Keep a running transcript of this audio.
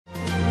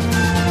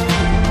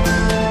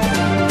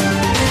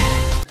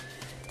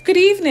Good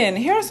evening.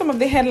 Here are some of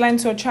the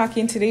headlines we're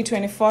tracking today,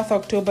 24th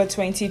October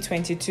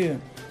 2022.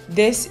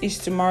 This is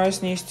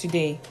tomorrow's news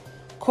today.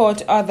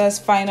 Court orders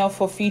final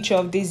forfeiture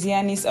of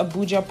Diezani's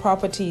Abuja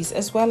properties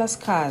as well as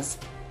cars.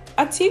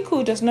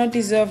 Atiku does not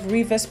deserve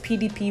Rivers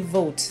PDP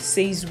votes,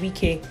 says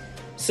Wike.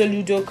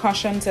 Soludo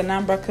cautions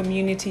Anambra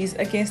communities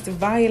against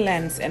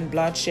violence and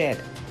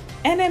bloodshed.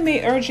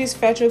 NMA urges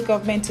federal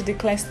government to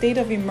declare state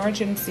of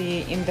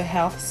emergency in the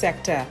health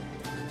sector.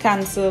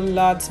 Council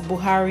lauds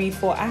Buhari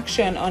for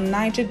action on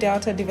Niger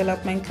Delta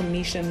Development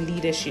Commission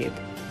leadership.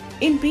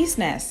 In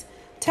business,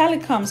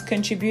 Telecoms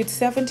contributes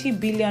 $70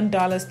 billion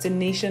to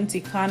nation's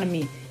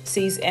economy,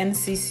 says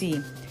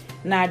NCC.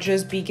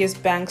 Nigeria's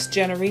biggest banks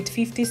generate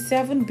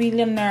 57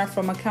 billion naira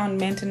from account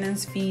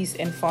maintenance fees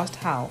in first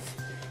half.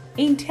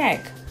 In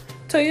tech,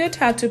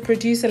 Toyota to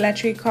produce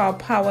electric car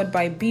powered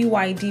by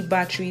BYD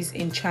batteries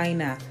in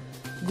China.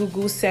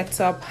 Google sets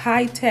up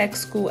high-tech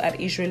school at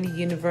Israeli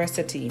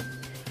University.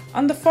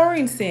 On the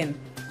foreign scene,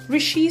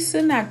 Rishi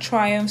Sunak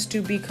triumphs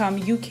to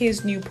become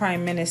UK's new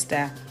Prime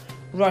Minister.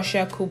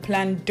 Russia could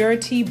plan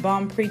dirty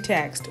bomb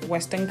pretext,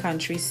 Western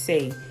countries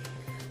say.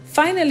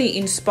 Finally,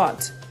 in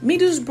sport,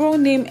 Middlesbrough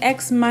name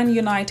ex-Man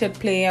United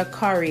player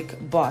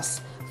Carrick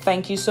boss.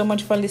 Thank you so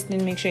much for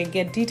listening. Make sure you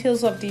get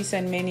details of this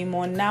and many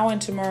more now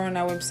and tomorrow on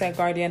our website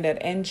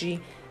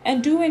guardian.ng.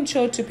 And do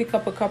ensure to pick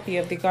up a copy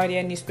of the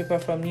Guardian newspaper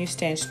from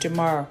newsstands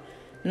tomorrow.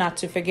 Not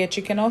to forget,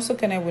 you can also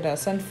connect with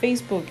us on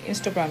Facebook,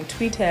 Instagram,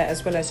 Twitter,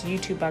 as well as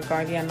YouTube at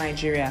Guardian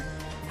Nigeria.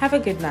 Have a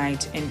good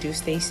night and do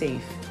stay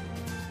safe.